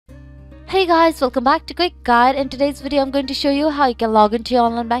Hey guys, welcome back to Quick Guide. In today's video, I'm going to show you how you can log into your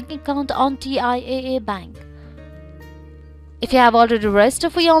online banking account on TIAA Bank. If you have already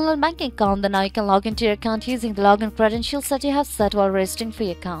registered for your online banking account, then now you can log into your account using the login credentials that you have set while registering for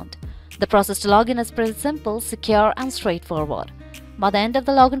your account. The process to log in is pretty simple, secure and straightforward. By the end of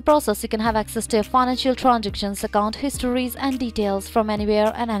the login process, you can have access to your financial transactions, account histories and details from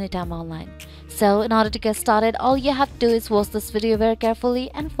anywhere and anytime online. So, in order to get started, all you have to do is watch this video very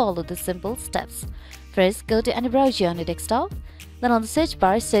carefully and follow the simple steps. First, go to any browser on your desktop. Then on the search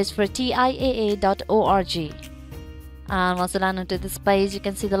bar, search for TIAA.org. And once you land into this page, you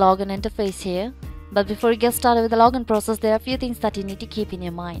can see the login interface here. But before you get started with the login process, there are a few things that you need to keep in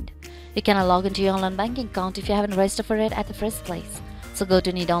your mind. You cannot log into your online banking account if you haven't registered for it at the first place. So go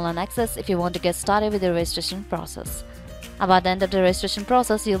to Need Online Access if you want to get started with the registration process. By the end of the registration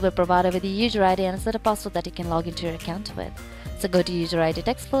process, you'll be provided with a user ID and a set of password that you can log into your account with. So go to User ID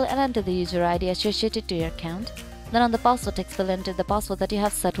text field and enter the user ID associated to your account. Then on the password text field, enter the password that you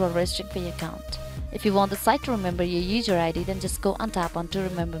have set while registering for your account. If you want the site to remember your user ID, then just go and tap on to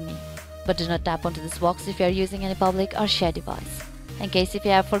Remember Me. But do not tap onto this box if you are using any public or shared device. In case if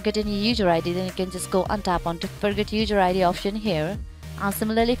you have forgotten your user ID, then you can just go and tap onto Forget User ID option here. And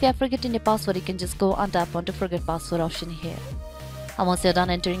similarly, if you have forgotten your password, you can just go and tap onto Forget Password option here. And once you're done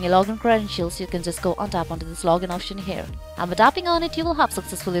entering your login credentials, you can just go and tap onto this login option here. And by tapping on it, you will have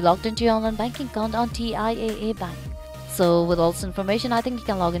successfully logged into your online banking account on TIAA Bank. So with all this information, I think you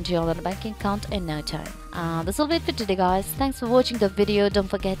can log into your online banking account in no time. This will be it for today, guys. Thanks for watching the video. Don't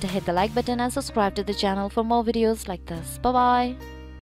forget to hit the like button and subscribe to the channel for more videos like this. Bye bye.